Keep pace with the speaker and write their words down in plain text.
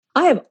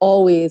I have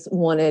always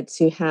wanted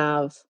to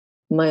have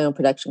my own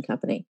production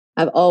company.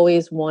 I've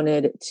always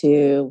wanted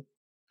to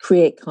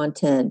create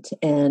content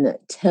and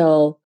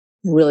tell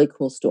really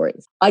cool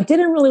stories. I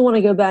didn't really want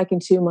to go back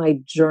into my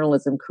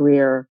journalism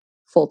career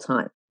full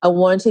time. I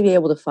wanted to be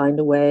able to find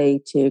a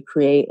way to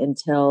create and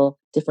tell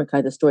different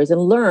kinds of stories and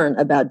learn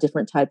about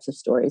different types of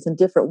stories and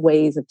different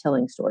ways of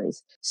telling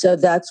stories. So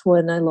that's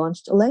when I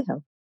launched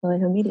Alejo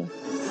Media.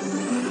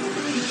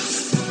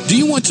 Do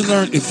you want to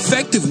learn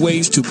effective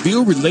ways to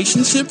build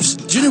relationships,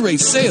 generate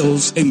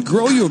sales, and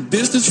grow your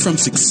business from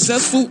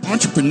successful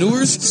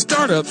entrepreneurs,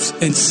 startups,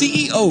 and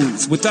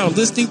CEOs without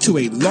listening to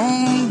a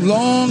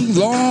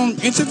long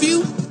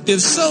interview?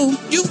 If so,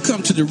 you've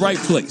come to the right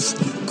place.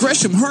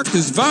 Gresham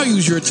Harkness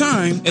values your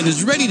time and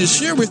is ready to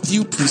share with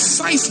you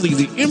precisely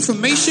the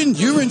information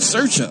you're in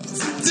search of.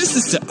 This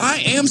is the I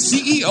Am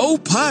CEO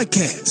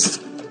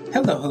podcast.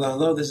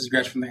 Hello. This is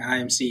Gresh from the I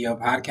Am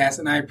CEO podcast,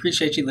 and I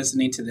appreciate you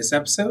listening to this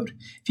episode.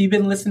 If you've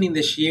been listening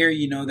this year,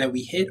 you know that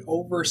we hit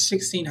over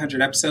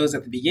 1,600 episodes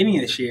at the beginning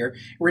of this year.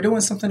 We're doing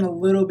something a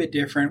little bit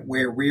different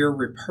where we're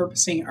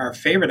repurposing our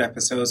favorite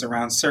episodes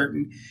around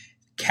certain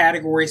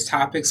categories,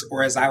 topics,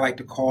 or as I like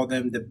to call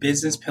them, the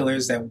business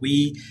pillars that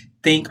we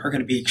think are going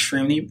to be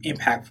extremely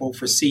impactful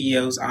for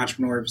CEOs,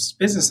 entrepreneurs,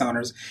 business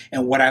owners,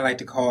 and what I like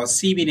to call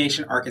CB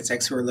Nation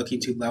architects who are looking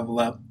to level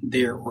up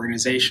their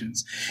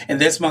organizations. And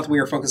this month, we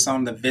are focused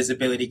on the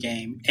visibility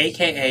game,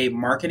 aka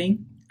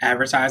marketing,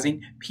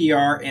 advertising,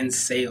 PR, and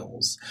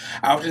sales.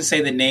 I often say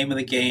the name of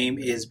the game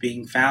is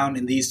being found,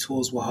 and these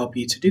tools will help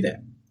you to do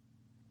that.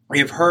 We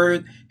have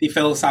heard the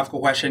philosophical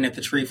question, if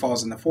the tree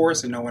falls in the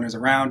forest and no one is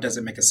around, does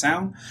it make a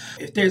sound?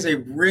 If there's a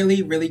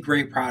really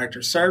great product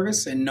or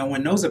service and no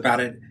one knows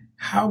about it,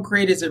 how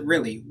great is it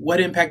really?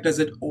 What impact does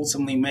it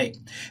ultimately make?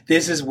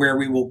 This is where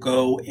we will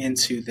go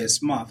into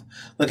this month,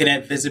 looking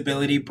at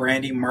visibility,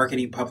 branding,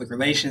 marketing, public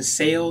relations,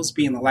 sales,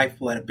 being the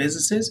lifeblood of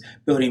businesses,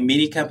 building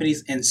media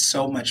companies, and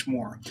so much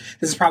more.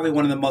 This is probably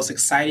one of the most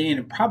exciting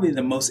and probably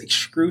the most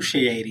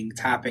excruciating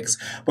topics,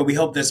 but we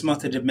hope this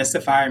month to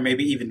demystify or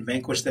maybe even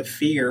vanquish the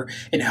fear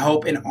and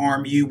help and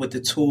arm you with the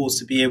tools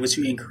to be able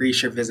to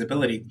increase your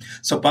visibility.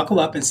 So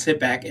buckle up and sit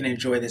back and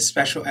enjoy this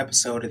special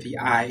episode of the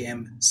I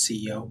Am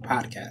CEO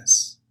podcast.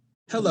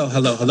 Hello.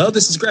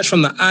 This is Gresh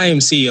from the I Am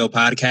CEO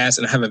podcast,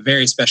 and I have a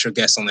very special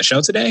guest on the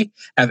show today.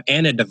 I have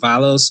Anna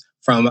Davalos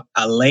from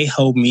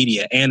Alejo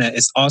Media. Anna,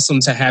 it's awesome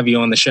to have you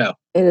on the show.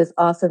 It is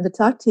awesome to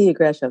talk to you,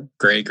 Gresham.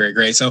 Great.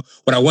 So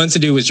what I wanted to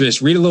do was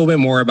just read a little bit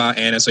more about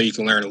Anna so you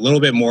can learn a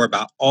little bit more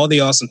about all the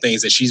awesome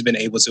things that she's been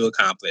able to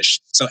accomplish.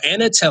 So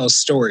Anna tells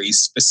stories,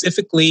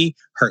 specifically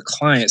her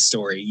client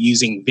story,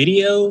 using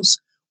videos,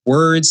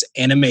 words,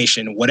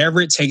 animation,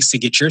 whatever it takes to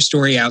get your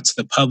story out to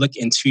the public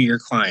and to your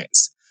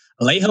clients.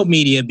 Alejo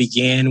Media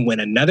began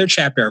when another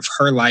chapter of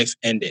her life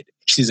ended.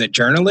 She's a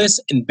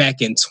journalist, and back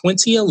in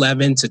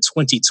 2011 to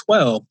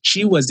 2012,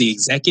 she was the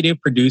executive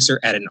producer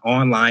at an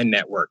online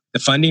network. The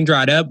funding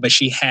dried up, but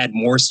she had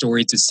more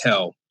stories to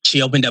tell.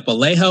 She opened up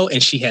Alejo,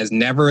 and she has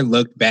never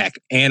looked back.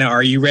 Anna,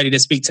 are you ready to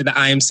speak to the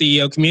I Am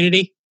CEO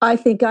community? I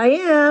think I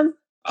am.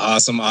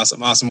 Awesome.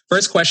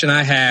 First question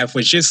I have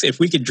was just if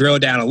we could drill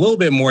down a little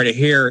bit more to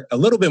hear a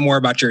little bit more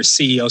about your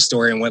CEO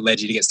story and what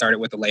led you to get started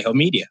with Alejo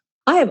Media.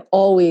 I have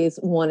always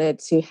wanted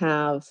to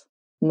have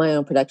my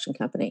own production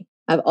company.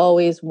 I've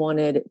always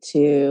wanted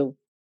to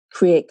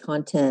create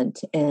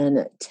content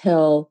and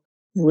tell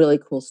really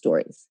cool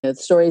stories,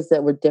 stories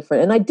that were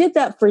different. And I did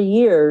that for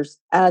years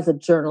as a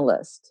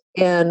journalist.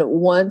 And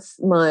once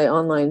my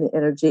online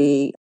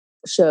energy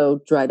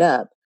show dried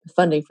up, the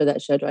funding for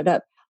that show dried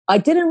up, I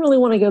didn't really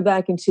want to go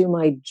back into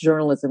my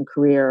journalism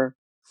career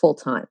full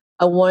time.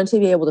 I wanted to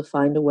be able to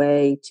find a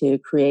way to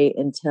create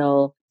and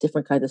tell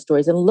different kinds of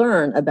stories and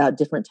learn about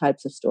different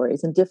types of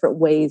stories and different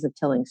ways of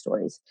telling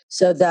stories.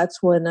 So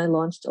that's when I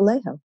launched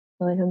Alejo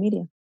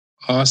Media.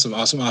 Awesome.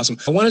 I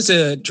wanted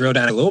to drill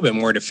down a little bit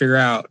more to figure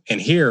out and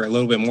hear a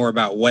little bit more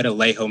about what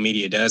Alejo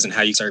Media does and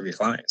how you serve your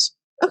clients.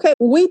 Okay,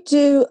 we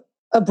do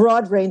a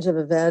broad range of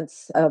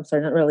events. Not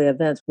really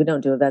events. We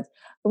don't do events.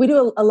 But we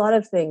do a lot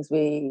of things.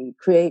 We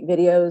create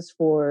videos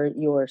for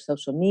your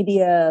social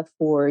media,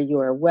 for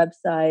your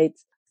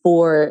websites,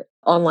 for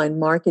online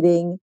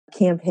marketing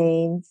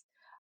campaigns.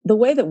 The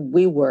way that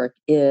we work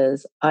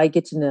is I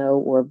get to know,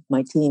 or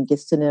my team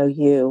gets to know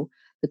you,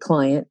 the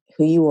client,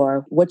 who you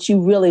are, what you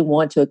really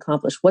want to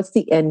accomplish. What's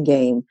the end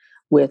game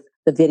with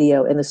the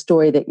video and the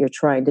story that you're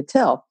trying to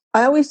tell?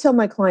 I always tell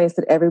my clients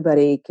that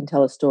everybody can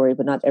tell a story,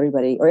 but not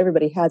everybody, or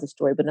everybody has a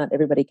story, but not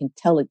everybody can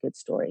tell a good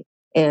story.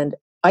 And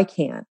I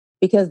can,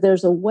 because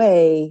there's a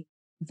way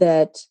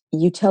that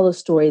you tell a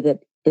story that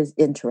is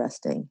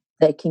interesting,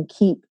 that can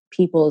keep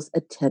people's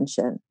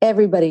attention.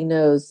 Everybody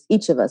knows,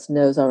 each of us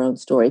knows our own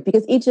story,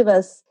 because each of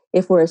us,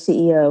 if we're a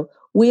CEO,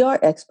 we are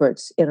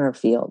experts in our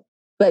field.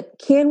 But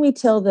can we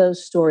tell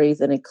those stories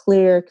in a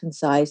clear,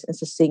 concise, and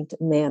succinct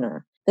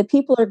manner that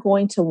people are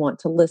going to want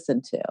to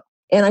listen to?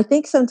 And I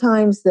think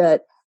sometimes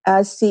that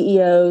as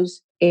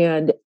CEOs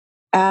and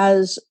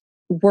as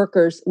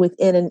workers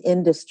within an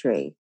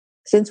industry,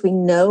 since we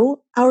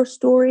know our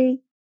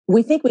story,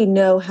 we think we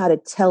know how to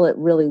tell it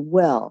really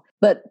well.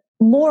 But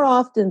more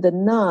often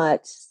than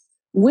not,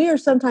 we are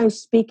sometimes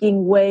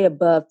speaking way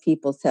above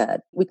people's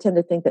head. We tend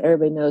to think that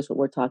everybody knows what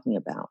we're talking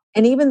about.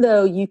 And even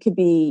though you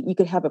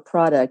could have a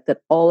product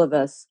that all of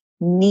us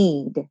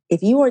need,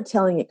 if you aren't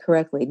telling it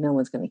correctly, no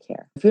one's going to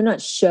care. If you're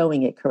not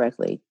showing it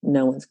correctly,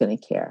 no one's going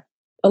to care.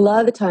 A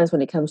lot of the times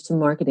when it comes to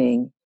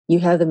marketing, you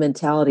have the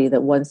mentality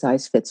that one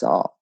size fits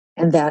all.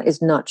 And that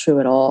is not true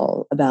at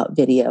all about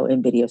video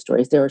and video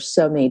stories. There are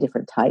so many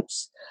different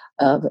types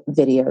of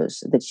videos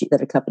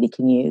that a company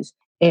can use.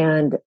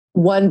 And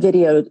one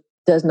video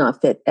does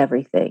not fit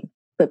everything,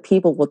 but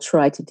people will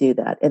try to do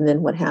that. And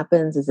then what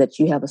happens is that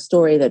you have a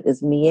story that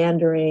is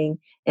meandering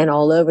and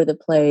all over the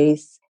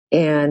place,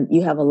 and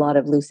you have a lot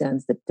of loose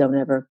ends that don't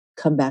ever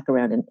come back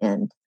around and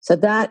end. So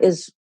that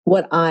is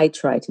what I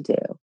try to do,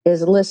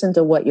 is listen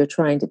to what you're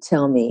trying to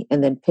tell me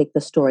and then pick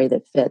the story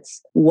that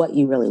fits what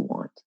you really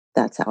want.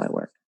 That's how I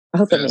work. I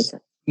hope that made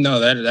sense. No,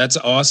 that's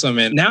awesome.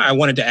 And now I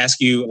wanted to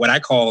ask you what I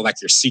call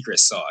like your secret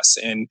sauce.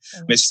 And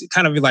it's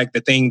kind of like the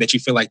thing that you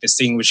feel like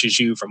distinguishes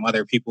you from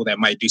other people that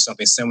might do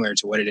something similar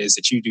to what it is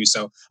that you do.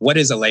 So what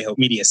is Alejo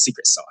Media's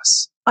secret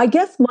sauce? I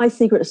guess my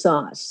secret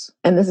sauce,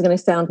 and this is going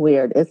to sound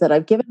weird, is that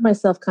I've given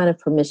myself kind of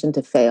permission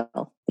to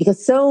fail,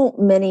 because so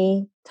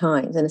many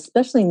times, and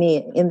especially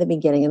me in the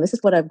beginning, and this is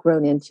what I've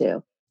grown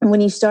into,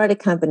 when you start a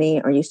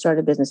company or you start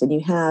a business and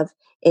you have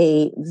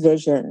a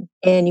vision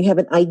and you have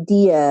an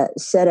idea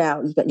set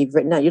out, you've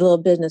written out your little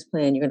business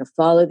plan, you're going to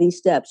follow these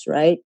steps,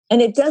 right?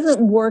 And it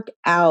doesn't work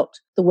out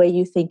the way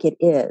you think it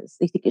is,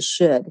 you think it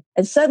should.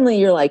 And suddenly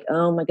you're like,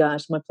 oh my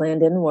gosh, my plan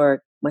didn't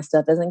work. My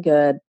stuff isn't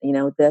good.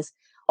 This.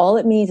 All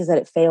it means is that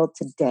it failed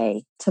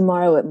today.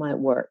 Tomorrow it might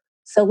work.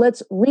 So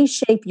let's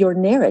reshape your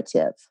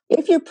narrative.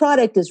 If your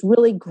product is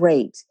really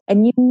great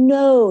and you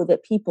know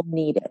that people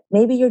need it,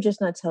 maybe you're just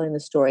not telling the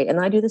story. And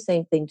I do the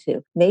same thing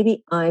too.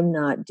 Maybe I'm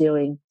not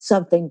doing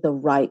something the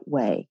right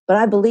way, but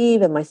I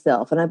believe in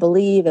myself and I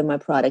believe in my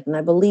product and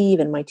I believe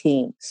in my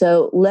team.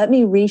 So let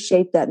me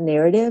reshape that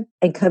narrative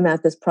and come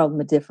at this problem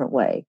a different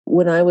way.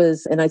 When I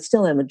was, and I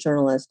still am, a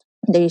journalist,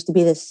 there used to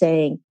be this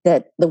saying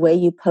that the way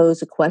you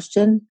pose a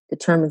question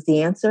determines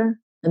the answer,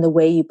 and the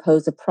way you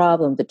pose a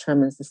problem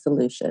determines the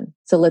solution.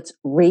 So let's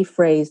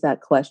rephrase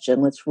that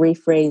question. Let's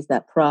rephrase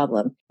that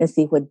problem and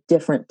see what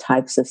different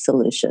types of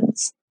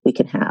solutions we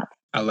can have.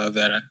 I love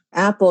that.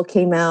 Apple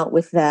came out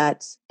with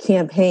that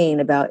campaign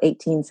about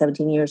 18,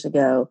 17 years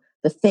ago,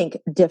 the Think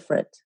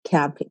Different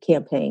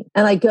campaign.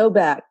 And I go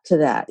back to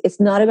that. It's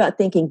not about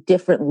thinking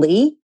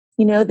differently.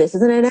 This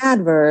isn't an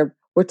adverb.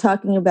 We're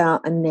talking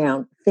about a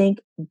noun. Think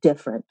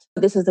different.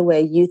 This is the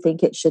way you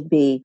think it should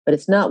be, but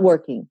it's not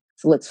working.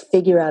 So let's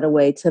figure out a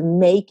way to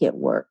make it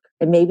work.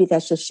 And maybe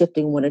that's just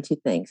shifting one or two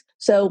things.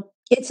 So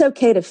it's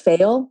okay to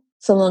fail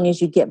so long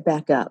as you get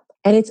back up.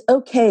 And it's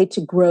okay to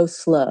grow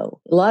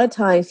slow. A lot of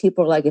times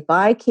people are like, if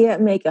I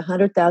can't make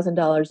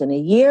 $100,000 in a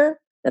year,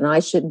 then I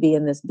shouldn't be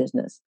in this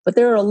business. But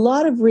there are a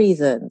lot of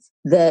reasons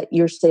that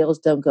your sales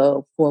don't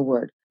go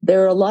forward.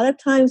 There are a lot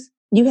of times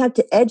you have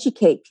to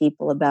educate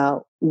people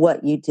about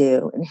what you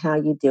do and how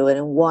you do it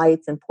and why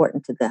it's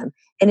important to them.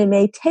 And it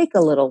may take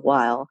a little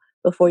while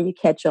before you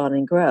catch on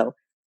and grow.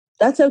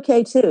 That's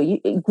okay too.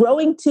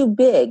 Growing too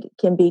big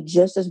can be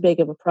just as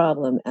big of a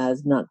problem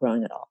as not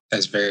growing at all.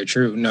 That's very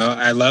true. No,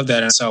 I love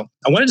that. And so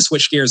I wanted to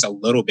switch gears a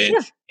little bit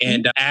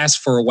and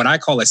ask for what I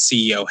call a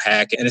CEO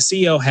hack. And a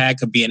CEO hack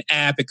could be an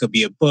app, it could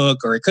be a book,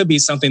 or it could be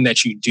something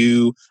that you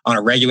do on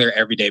a regular,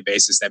 everyday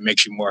basis that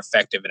makes you more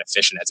effective and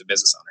efficient as a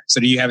business owner.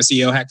 So do you have a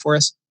CEO hack for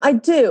us? I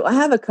do. I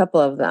have a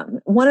couple of them.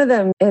 One of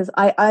them is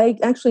I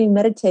actually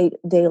meditate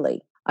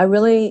daily. I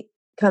really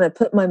kind of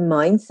put my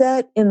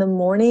mindset in the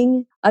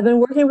morning. I've been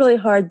working really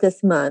hard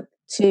this month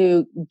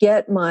to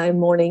get my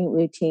morning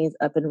routines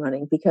up and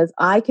running because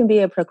I can be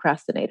a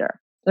procrastinator.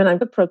 And I'm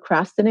a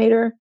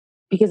procrastinator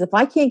because if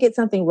I can't get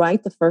something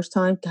right the first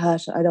time,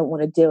 gosh, I don't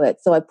want to do it.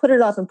 So I put it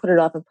off and put it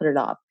off and put it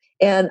off.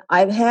 And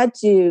I've had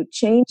to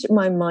change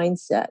my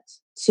mindset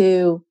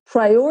to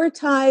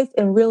prioritize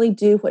and really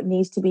do what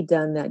needs to be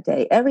done that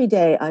day. Every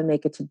day I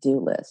make a to-do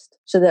list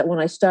so that when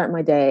I start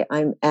my day,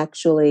 I'm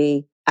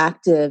actually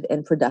active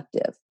and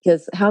productive.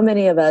 Because how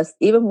many of us,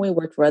 even when we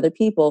worked for other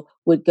people,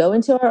 would go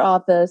into our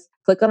office,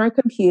 click on our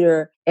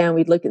computer, and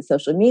we'd look at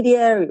social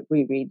media,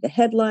 we read the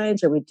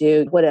headlines, or we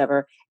do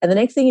whatever. And the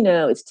next thing you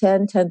know, it's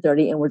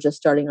 10:30, and we're just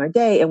starting our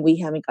day, and we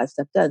haven't got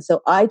stuff done.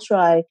 So I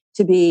try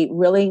to be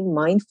really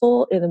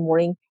mindful in the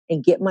morning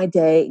and get my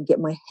day, get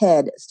my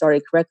head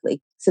started correctly,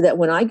 so that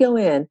when I go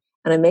in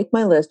and I make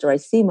my list or I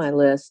see my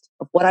list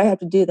of what I have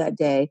to do that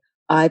day,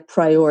 I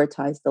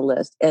prioritize the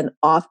list. And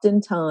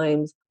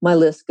oftentimes my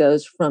list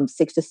goes from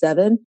 6 to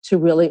 7 to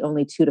really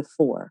only 2 to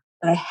 4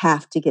 that I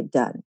have to get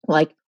done.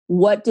 Like,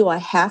 what do I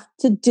have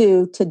to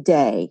do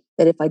today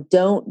that if I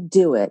don't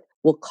do it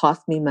will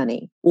cost me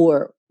money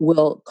or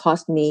will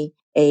cost me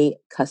a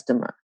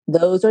customer?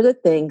 Those are the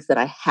things that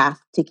I have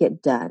to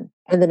get done.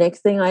 And the next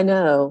thing I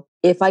know,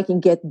 if I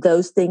can get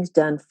those things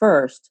done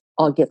first,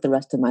 I'll get the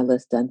rest of my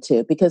list done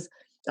too. Because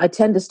I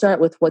tend to start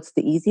with what's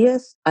the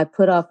easiest. I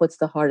put off what's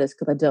the hardest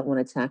because I don't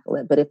want to tackle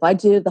it. But if I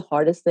do the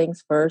hardest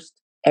things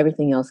first,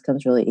 everything else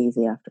comes really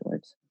easy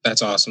afterwards.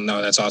 That's awesome.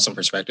 No, that's awesome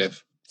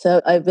perspective.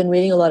 So I've been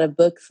reading a lot of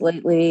books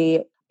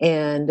lately,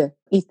 and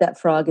Eat That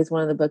Frog is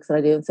one of the books that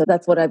I do. And so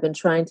that's what I've been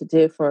trying to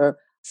do for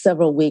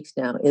several weeks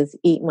now, is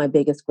eat my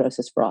biggest,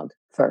 grossest frog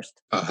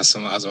first.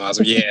 Awesome.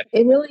 Yeah.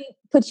 It really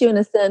puts you in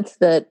a sense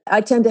that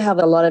I tend to have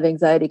a lot of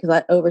anxiety because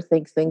I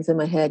overthink things in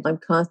my head. I'm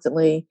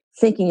constantly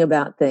thinking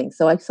about things.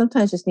 So I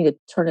sometimes just need to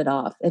turn it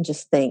off and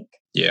just think.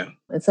 Yeah.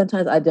 And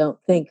sometimes I don't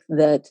think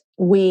that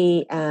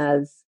we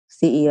as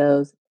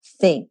CEOs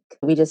think.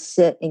 We just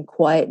sit in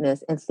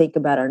quietness and think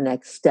about our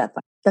next step.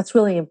 That's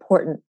really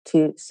important,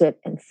 to sit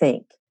and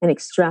think and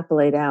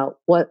extrapolate out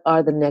what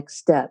are the next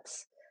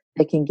steps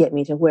that can get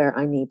me to where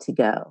I need to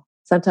go.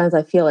 Sometimes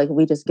I feel like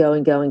we just go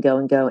and go and go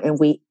and go, and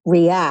we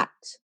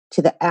react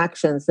to the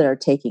actions that are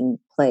taking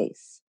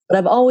place. But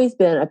I've always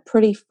been a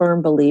pretty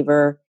firm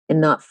believer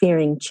in not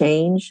fearing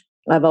change.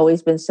 I've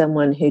always been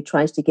someone who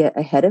tries to get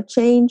ahead of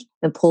change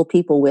and pull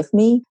people with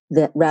me,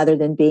 that rather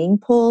than being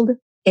pulled.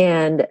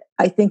 And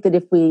I think that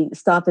if we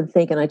stop and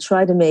think, and I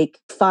try to make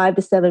 5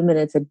 to 7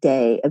 minutes a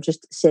day of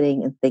just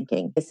sitting and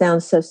thinking. It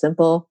sounds so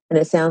simple and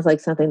it sounds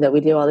like something that we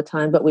do all the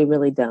time, but we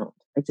really don't.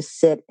 Like, just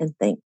sit and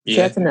think. Yeah.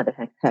 So that's another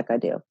hack I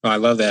do. Oh, I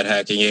love that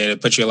hack. And yeah,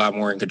 it puts you a lot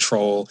more in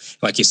control,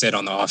 like you said,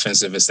 on the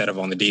offensive instead of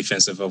on the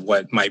defensive of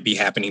what might be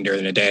happening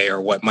during the day or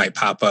what might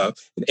pop up.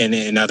 And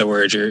in other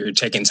words, you're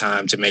taking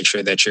time to make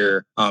sure that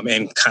you're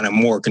in kind of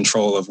more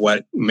control of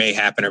what may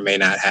happen or may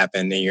not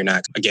happen. And you're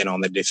not, again,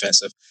 on the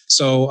defensive.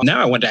 So now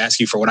I want to ask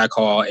you for what I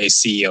call a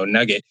CEO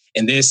nugget.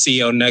 And this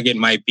CEO nugget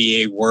might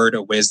be a word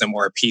of wisdom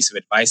or a piece of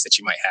advice that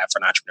you might have for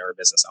an entrepreneur or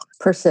business owner.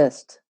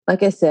 Persist.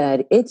 Like I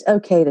said, it's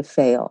okay to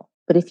fail.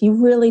 But if you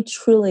really,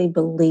 truly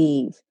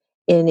believe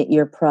in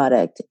your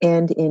product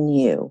and in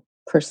you,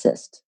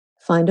 persist.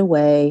 Find a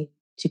way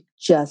to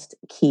just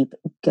keep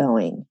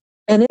going.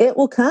 And it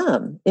will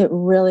come. It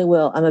really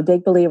will. I'm a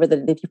big believer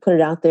that if you put it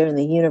out there in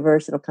the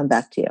universe, it'll come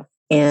back to you.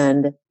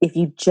 And if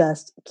you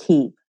just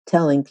keep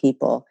telling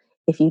people,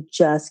 if you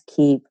just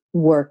keep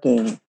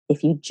working,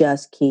 if you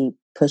just keep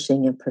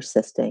pushing and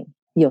persisting,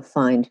 you'll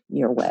find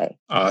your way.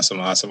 Awesome.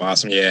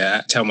 Yeah,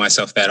 I tell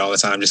myself that all the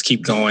time. Just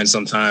keep going.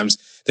 Sometimes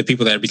the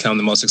people that have become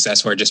the most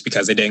successful are just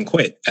because they didn't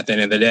quit. At the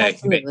end of the day,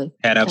 Absolutely.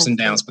 They had ups and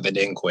downs, but they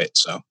didn't quit.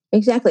 So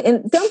exactly.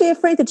 And don't be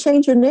afraid to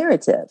change your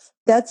narrative.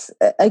 That's,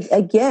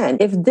 again,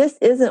 if this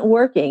isn't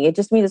working, it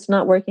just means it's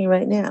not working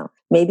right now.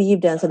 Maybe you've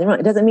done something wrong.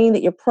 It doesn't mean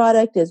that your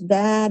product is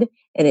bad,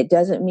 and it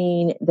doesn't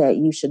mean that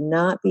you should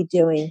not be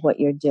doing what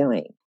you're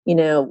doing. You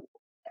know,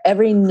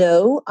 every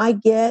no I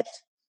get,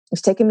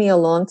 it's taken me a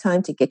long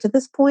time to get to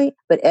this point,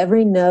 but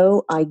every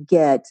no I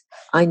get,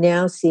 I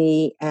now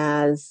see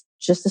as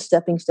just a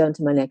stepping stone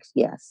to my next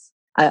yes.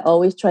 I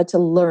always try to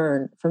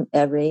learn from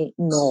every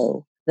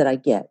no that I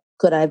get.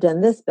 Could I have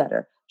done this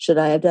better? Should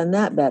I have done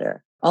that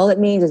better? All it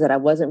means is that I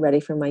wasn't ready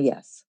for my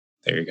yes.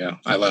 There you go.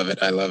 I love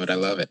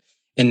it.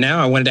 And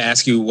now I wanted to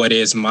ask you what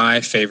is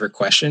my favorite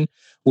question,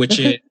 which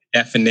is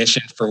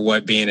definition for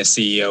what being a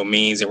CEO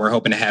means. And we're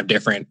hoping to have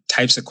different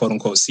types of quote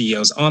unquote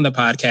CEOs on the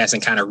podcast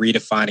and kind of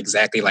redefine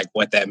exactly like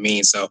what that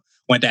means. So I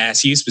wanted to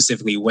ask you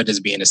specifically, what does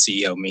being a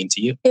CEO mean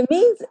to you? It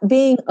means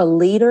being a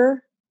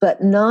leader,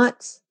 but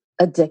not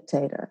a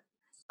dictator.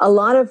 A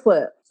lot of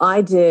what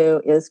I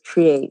do is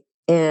create,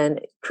 and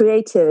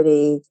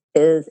creativity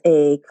is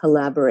a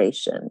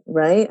collaboration,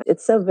 right?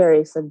 It's so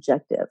very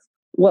subjective.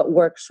 What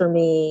works for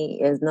me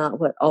is not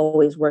what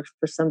always works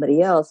for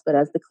somebody else. But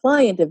as the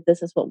client, if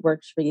this is what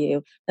works for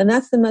you, then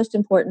that's the most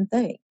important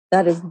thing.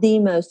 That is the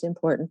most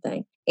important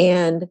thing.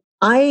 And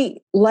I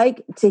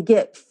like to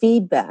get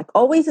feedback.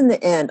 Always in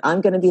the end,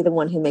 I'm going to be the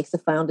one who makes the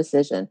final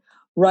decision.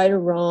 Right or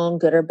wrong,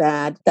 good or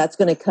bad, that's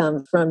going to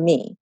come from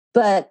me.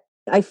 But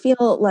I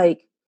feel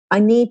like I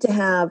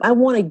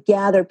want to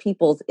gather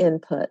people's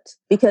input,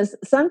 because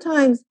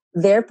sometimes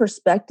their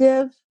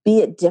perspective, be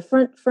it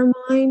different from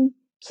mine,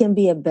 can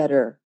be a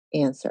better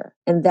answer.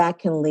 And that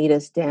can lead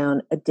us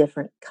down a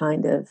different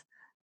kind of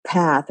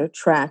path or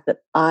track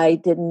that I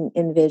didn't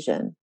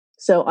envision.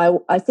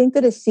 So I think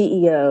that a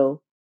CEO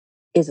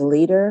is a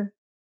leader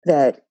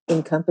that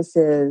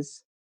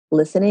encompasses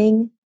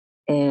listening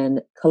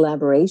and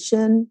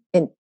collaboration,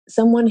 and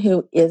someone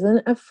who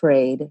isn't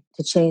afraid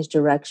to change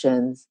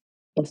directions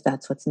if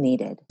that's what's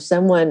needed.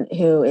 Someone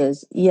who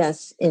is,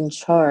 yes, in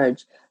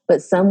charge,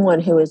 but someone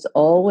who is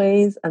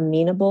always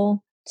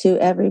amenable to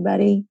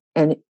everybody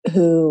and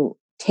who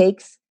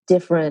takes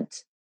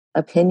different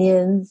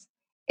opinions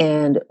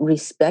and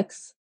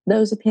respects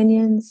those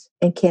opinions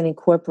and can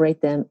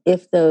incorporate them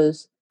if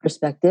those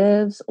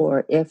perspectives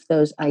or if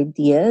those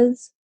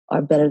ideas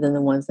are better than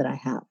the ones that I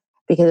have.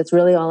 Because it's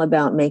really all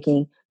about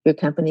making your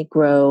company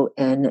grow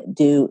and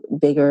do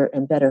bigger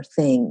and better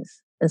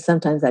things. And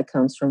sometimes that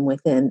comes from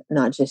within,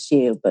 not just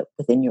you, but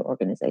within your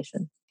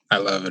organization. I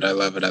love it. I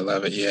love it. I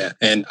love it. Yeah.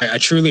 And I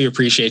truly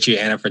appreciate you,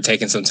 Anna, for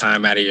taking some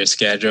time out of your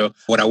schedule.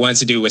 What I wanted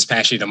to do was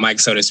pass you the mic,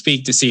 so to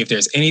speak, to see if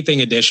there's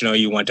anything additional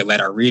you want to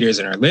let our readers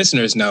and our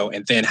listeners know,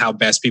 and then how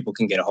best people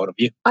can get a hold of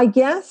you. I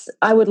guess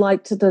I would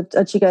like to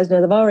let you guys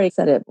know, I've already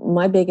said it.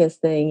 My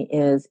biggest thing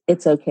is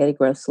it's okay to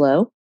grow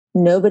slow.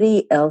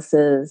 Nobody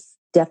else's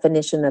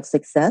definition of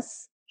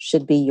success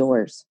should be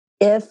yours.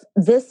 If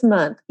this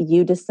month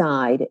you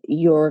decide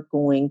you're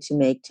going to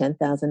make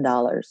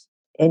 $10,000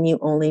 and you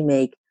only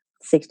make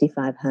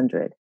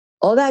 $6,500,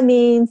 all that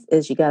means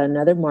is you got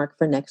another mark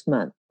for next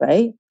month,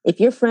 right?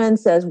 If your friend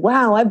says,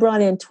 wow, I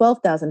brought in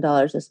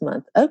 $12,000 this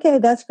month. Okay,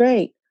 that's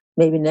great.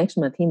 Maybe next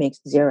month he makes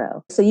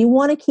zero. So you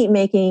want to keep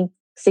making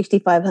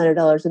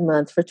 $6,500 a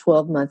month for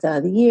 12 months out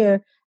of the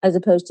year, as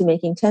opposed to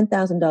making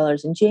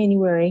 $10,000 in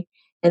January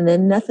and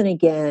then nothing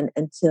again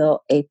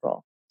until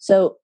April.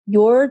 So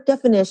your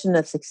definition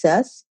of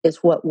success is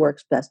what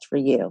works best for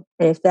you.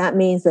 And if that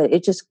means that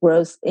it just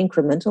grows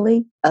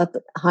incrementally up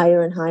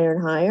higher and higher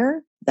and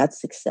higher, that's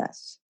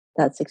success.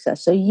 That's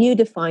success. So you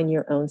define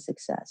your own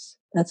success.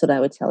 That's what I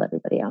would tell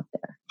everybody out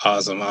there.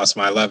 Awesome.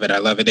 Awesome. I love it. I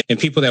love it. And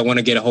people that want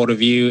to get a hold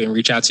of you and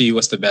reach out to you,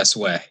 what's the best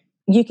way?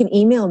 You can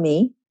email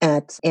me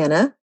at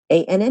Anna,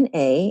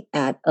 ANNA,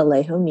 at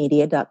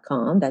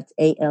alejomedia.com. That's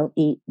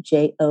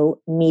ALEJO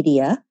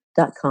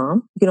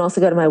media.com. You can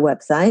also go to my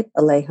website,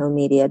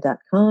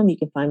 alejomedia.com. You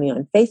can find me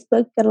on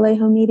Facebook at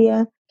Alejo Media.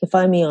 You can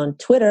find me on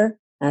Twitter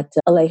at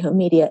Alejo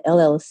Media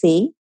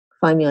LLC.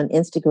 Find me on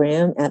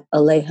Instagram at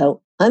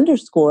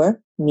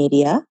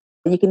Alejo_media.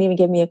 You can even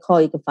give me a call.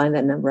 You can find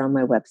that number on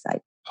my website.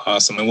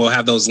 Awesome. And we'll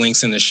have those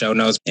links in the show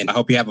notes. And I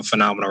hope you have a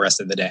phenomenal rest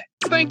of the day.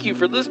 Thank you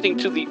for listening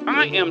to the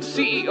I Am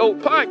CEO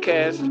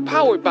podcast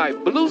powered by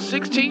Blue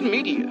 16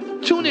 Media.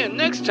 Tune in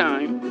next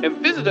time and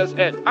visit us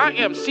at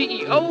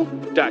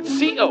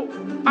IAM1784.co.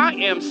 I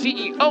Am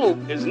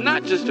CEO is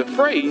not just a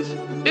phrase,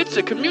 it's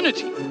a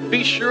community.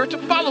 Be sure to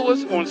follow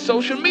us on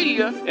social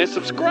media and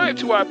subscribe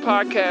to our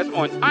podcast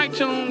on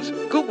iTunes,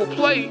 Google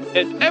Play,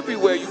 and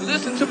everywhere you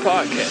listen to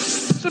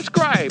podcasts.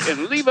 Subscribe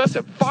and leave us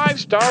a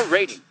 5-star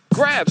rating.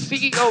 Grab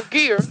CEO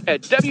gear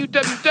at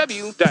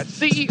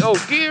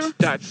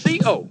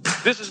www.ceogear.co.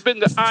 This has been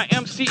the I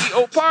Am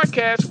CEO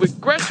podcast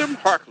with Gresham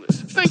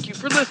Harkless. Thank you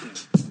for listening.